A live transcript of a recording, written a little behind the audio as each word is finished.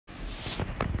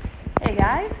Hey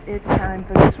guys, it's time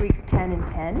for this week's 10 and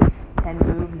 10, 10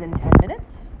 moves in 10 minutes,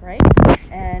 right?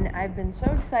 And I've been so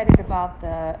excited about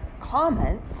the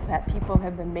comments that people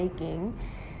have been making,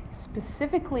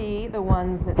 specifically the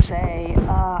ones that say,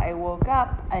 I woke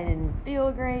up, I didn't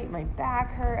feel great, my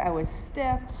back hurt, I was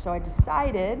stiff, so I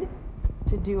decided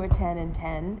to do a 10 and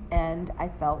 10, and I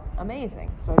felt amazing.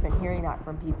 So I've been hearing that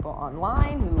from people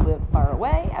online who live far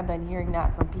away. I've been hearing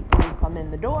that from people who come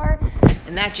in the door,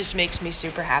 and that just makes me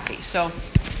super happy. So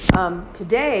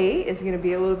today is going to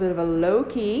be a little bit of a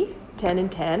low-key 10 and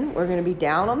 10. We're going to be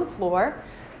down on the floor.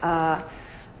 I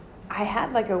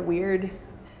had like a weird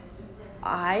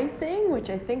eye thing,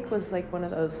 which I think was like one of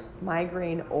those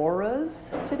migraine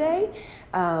auras today.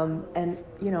 And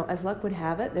you know, as luck would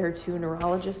have it, there are two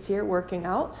neurologists here working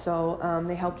out, so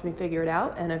they helped me figure it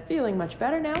out, and I'm feeling much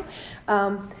better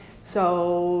now.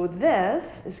 So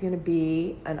this is going to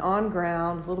be an on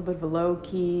ground, a little bit of a low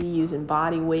key, using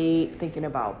body weight, thinking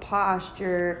about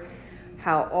posture,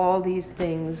 how all these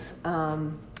things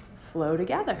flow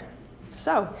together.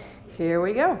 So here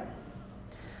we go.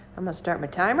 I'm going to start my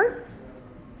timer.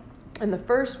 And the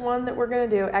first one that we're going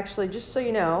to do, actually, just so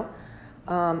you know,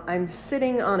 I'm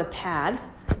sitting on a pad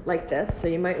like this, so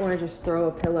you might want to just throw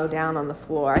a pillow down on the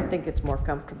floor. I think it's more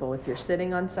comfortable if you're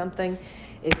sitting on something.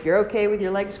 If you're okay with your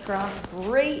legs crossed,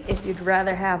 great. If you'd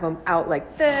rather have them out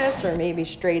like this or maybe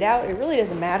straight out, it really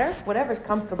doesn't matter. Whatever's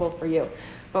comfortable for you.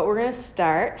 But we're going to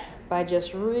start by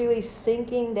just really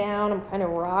sinking down. I'm kind of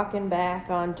rocking back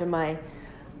onto my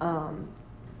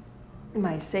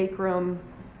my sacrum,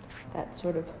 that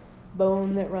sort of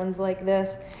bone that runs like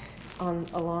this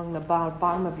along the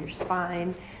bottom of your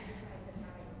spine.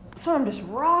 So I'm just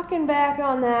rocking back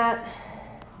on that.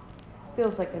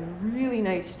 Feels like a really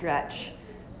nice stretch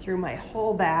through my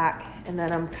whole back, and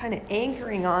then I'm kind of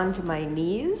anchoring onto my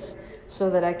knees so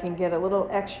that I can get a little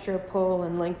extra pull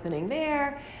and lengthening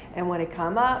there, and when I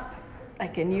come up I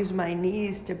can use my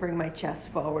knees to bring my chest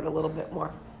forward a little bit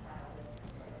more.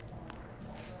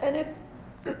 And if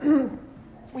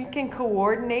we can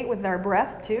coordinate with our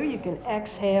breath too. You can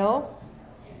exhale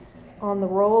on the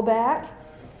roll back,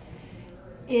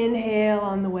 inhale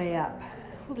on the way up.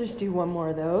 We'll just do one more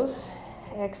of those.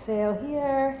 Exhale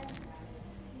here,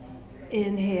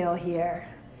 inhale here.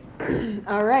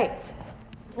 All right.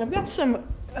 I've got some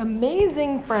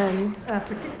amazing friends,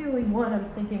 particularly one I'm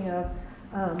thinking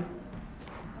of,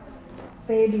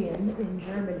 Fabian in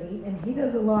Germany, and he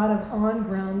does a lot of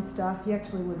on-ground stuff. He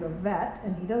actually was a vet,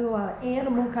 and he does a lot of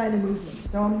animal kind of movements.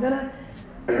 So I'm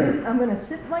gonna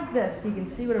sit like this so you can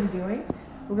see what I'm doing.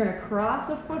 We're gonna cross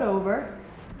a foot over,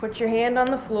 put your hand on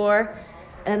the floor,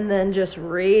 and then just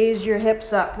raise your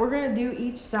hips up. We're gonna do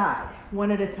each side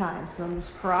one at a time. So I'm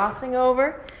just crossing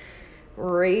over,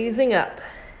 raising up.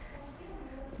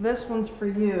 This one's for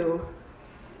you,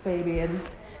 Fabian,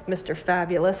 Mr.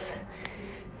 Fabulous.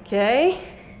 Okay,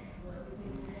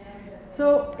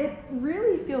 so it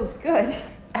really feels good,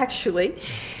 actually,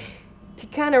 to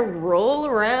kind of roll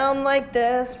around like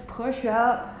this, push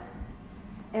up,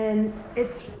 and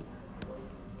it's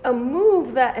a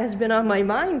move that has been on my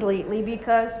mind lately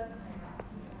because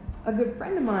a good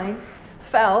friend of mine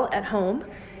fell at home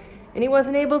and he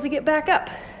wasn't able to get back up.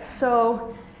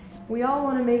 So we all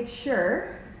want to make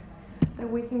sure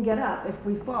that we can get up if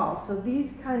we fall. So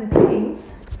these kind of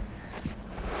things,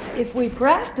 if we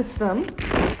practice them,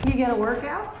 you get a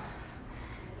workout.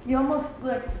 You almost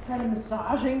like kind of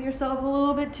massaging yourself a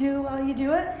little bit too while you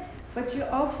do it, but you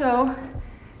also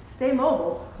stay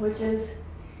mobile, which is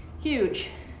huge.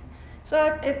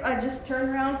 So if I just turn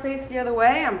around, face the other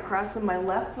way, I'm crossing my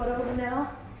left foot over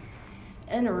now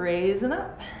and raising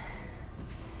up.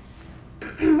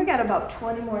 We got about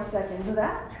 20 more seconds of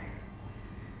that.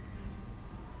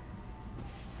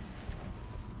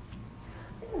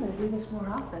 I'm going to do this more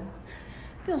often.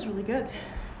 Feels really good.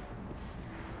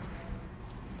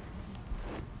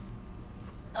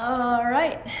 All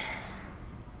right.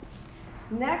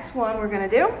 Next one we're going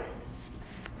to do.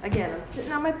 Again, I'm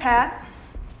sitting on my pad.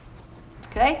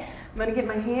 Okay? I'm going to get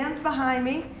my hands behind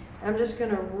me. I'm just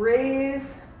going to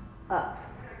raise up.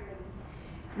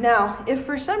 Now, if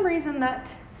for some reason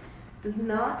that does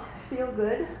not feel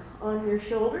good on your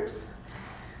shoulders,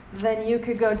 then you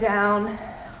could go down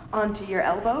onto your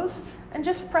elbows and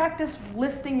just practice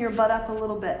lifting your butt up a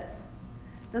little bit.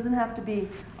 Doesn't have to be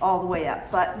all the way up,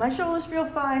 but my shoulders feel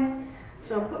fine,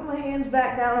 so I'm putting my hands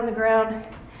back down on the ground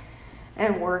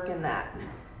and working that.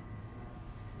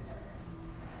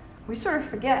 We sort of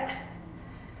forget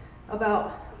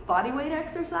about body weight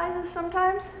exercises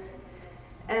sometimes,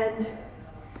 and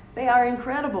they are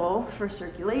incredible for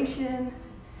circulation,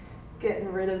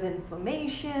 getting rid of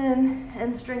inflammation,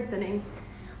 and strengthening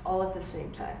all at the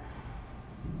same time.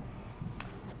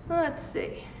 Let's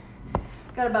see.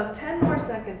 Got about 10 more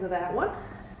seconds of that one.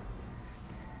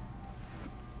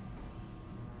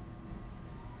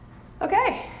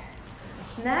 Okay,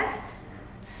 next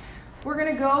we're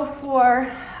gonna go for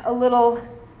a little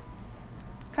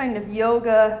kind of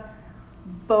yoga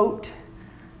boat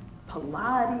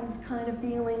Pilates kind of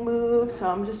feeling move. So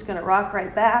I'm just gonna rock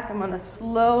right back. I'm gonna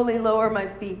slowly lower my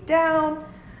feet down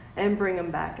and bring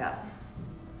them back up.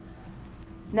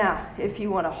 Now, if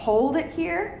you wanna hold it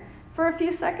here for a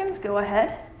few seconds, go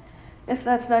ahead. If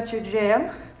that's not your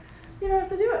jam, you don't have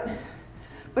to do it.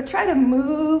 But try to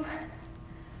move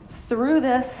through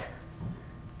this,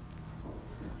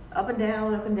 up and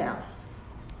down, up and down.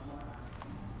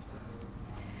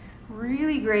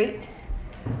 Really great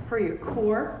for your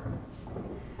core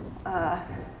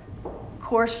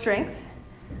strength,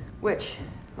 which,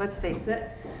 let's face it,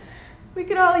 we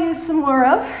could all use some more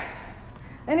of.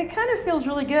 And it kind of feels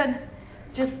really good,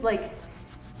 just like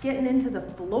getting into the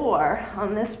floor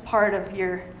on this part of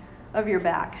your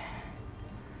back.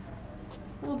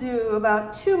 We'll do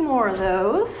about 2 more of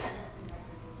those.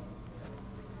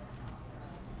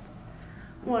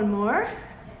 1 more.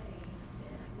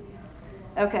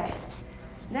 Okay,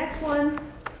 next one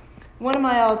of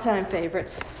my all-time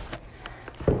favorites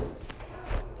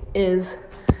is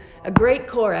a great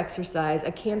core exercise.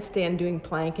 I can't stand doing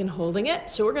plank and holding it,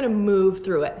 so we're gonna move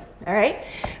through it, all right?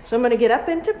 So I'm gonna get up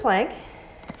into plank.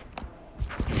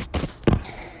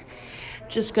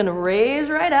 Just gonna raise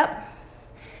right up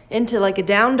into like a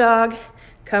down dog,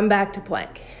 come back to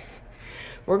plank.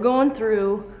 We're going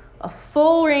through a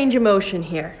full range of motion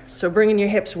here. So bringing your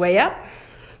hips way up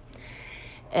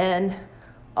and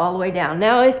all the way down.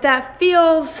 Now, if that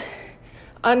feels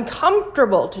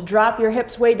uncomfortable to drop your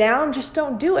hips way down, just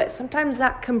don't do it. Sometimes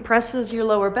that compresses your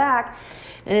lower back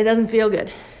and it doesn't feel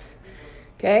good,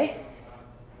 okay?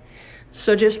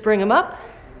 So just bring them up,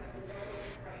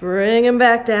 bring them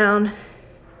back down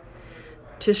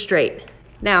to straight.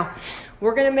 Now,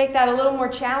 we're gonna make that a little more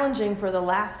challenging for the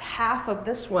last half of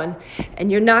this one,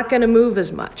 and you're not gonna move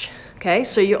as much, okay?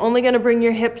 So you're only gonna bring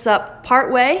your hips up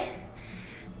part way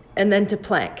and then to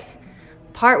plank.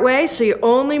 Part way, so you're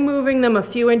only moving them a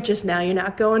few inches now. You're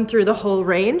not going through the whole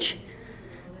range.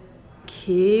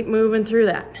 Keep moving through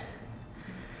that.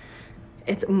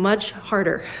 It's much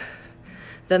harder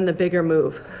than the bigger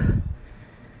move.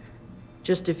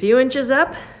 Just a few inches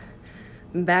up,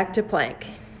 back to plank.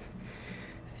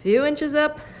 Few inches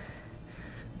up,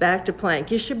 back to plank.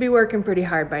 You should be working pretty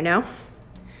hard by now.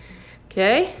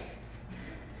 Okay,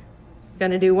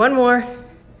 gonna do 1 more.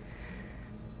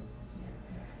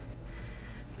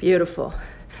 Beautiful.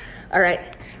 All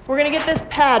right, we're gonna get this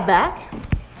pad back.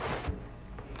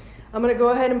 I'm gonna go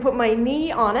ahead and put my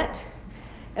knee on it,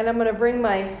 and I'm gonna bring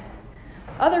my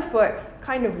other foot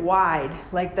kind of wide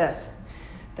like this.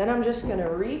 Then I'm just gonna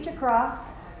reach across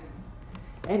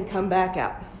and come back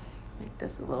up. Make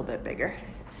this a little bit bigger.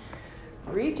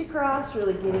 Reach across,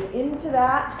 really getting into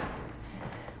that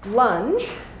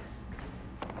lunge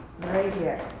right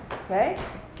here, okay?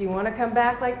 If you want to come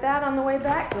back like that on the way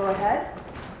back, go ahead.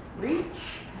 Reach,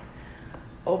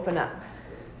 open up.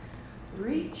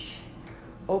 Reach,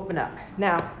 open up.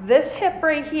 Now, this hip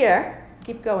right here,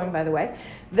 keep going by the way,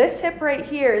 this hip right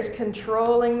here is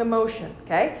controlling the motion,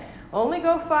 okay? Only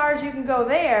go far as you can go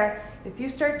there. If you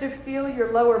start to feel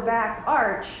your lower back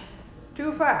arch,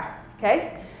 too far,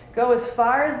 okay? Go as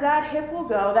far as that hip will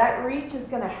go. That reach is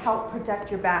gonna help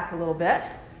protect your back a little bit.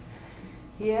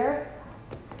 Here,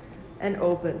 and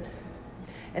open.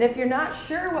 And if you're not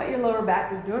sure what your lower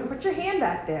back is doing, put your hand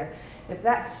back there. If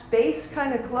that space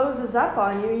kind of closes up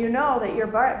on you, you know that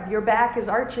your back is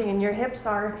arching and your hips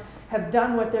have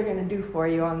done what they're gonna do for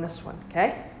you on this one,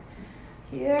 okay?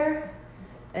 Here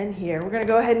and here. We're gonna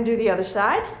go ahead and do the other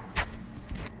side.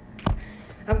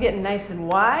 I'm getting nice and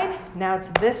wide. Now it's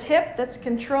this hip that's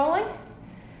controlling.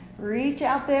 Reach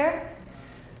out there,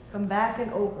 come back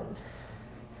and open.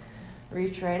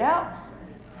 Reach right out,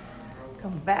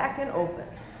 come back and open.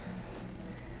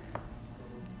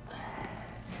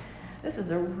 This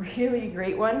is a really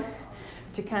great one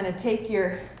to kind of take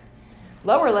your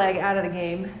lower leg out of the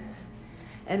game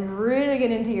and really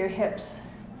get into your hips,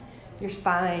 your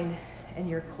spine, and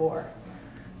your core,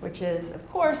 which is, of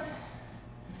course,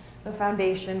 the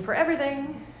foundation for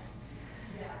everything.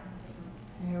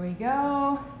 Here we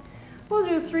go. We'll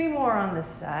do 3 more on this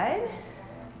side.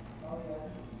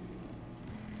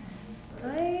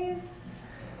 Nice.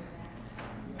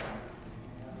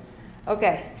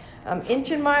 Okay, I'm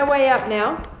inching my way up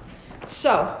now.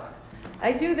 So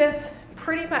I do this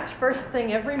pretty much first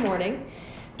thing every morning.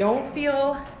 Don't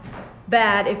feel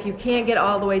bad if you can't get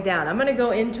all the way down. I'm gonna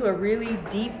go into a really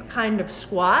deep kind of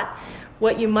squat.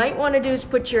 What you might want to do is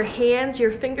put your hands,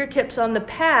 your fingertips on the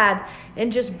pad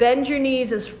and just bend your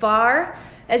knees as far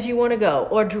as you want to go,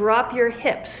 or drop your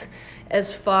hips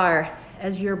as far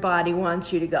as your body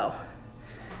wants you to go.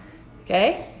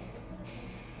 Okay?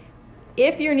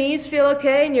 If your knees feel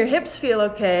okay and your hips feel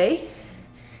okay,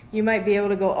 you might be able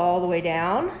to go all the way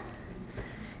down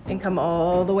and come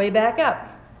all the way back up.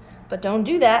 But don't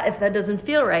do that if that doesn't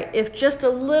feel right. If just a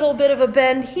little bit of a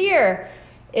bend here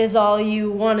is all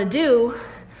you want to do,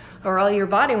 or all your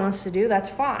body wants to do, that's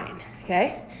fine,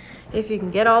 okay? If you can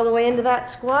get all the way into that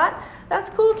squat, that's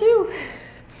cool too.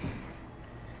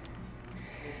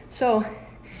 So,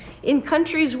 in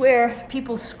countries where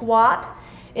people squat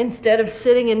instead of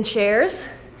sitting in chairs,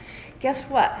 guess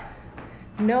what?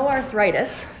 No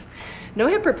arthritis, no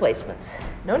hip replacements,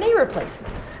 no knee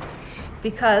replacements,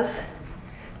 because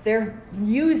they're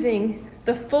using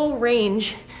the full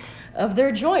range of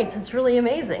their joints. It's really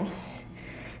amazing,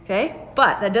 okay?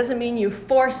 But that doesn't mean you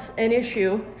force an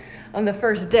issue on the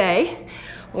first day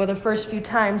or the first few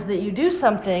times that you do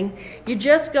something. You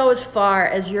just go as far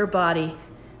as your body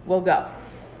will go,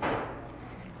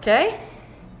 okay?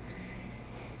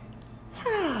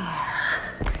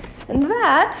 And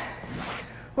that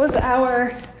was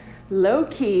our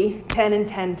low-key 10 and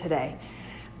 10 today.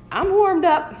 I'm warmed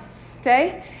up,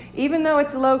 okay? Even though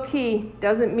it's low-key,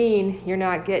 doesn't mean you're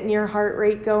not getting your heart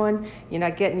rate going, you're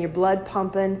not getting your blood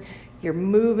pumping, you're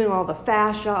moving all the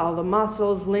fascia, all the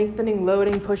muscles, lengthening,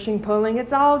 loading, pushing, pulling.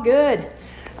 It's all good.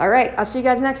 All right, I'll see you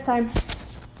guys next time.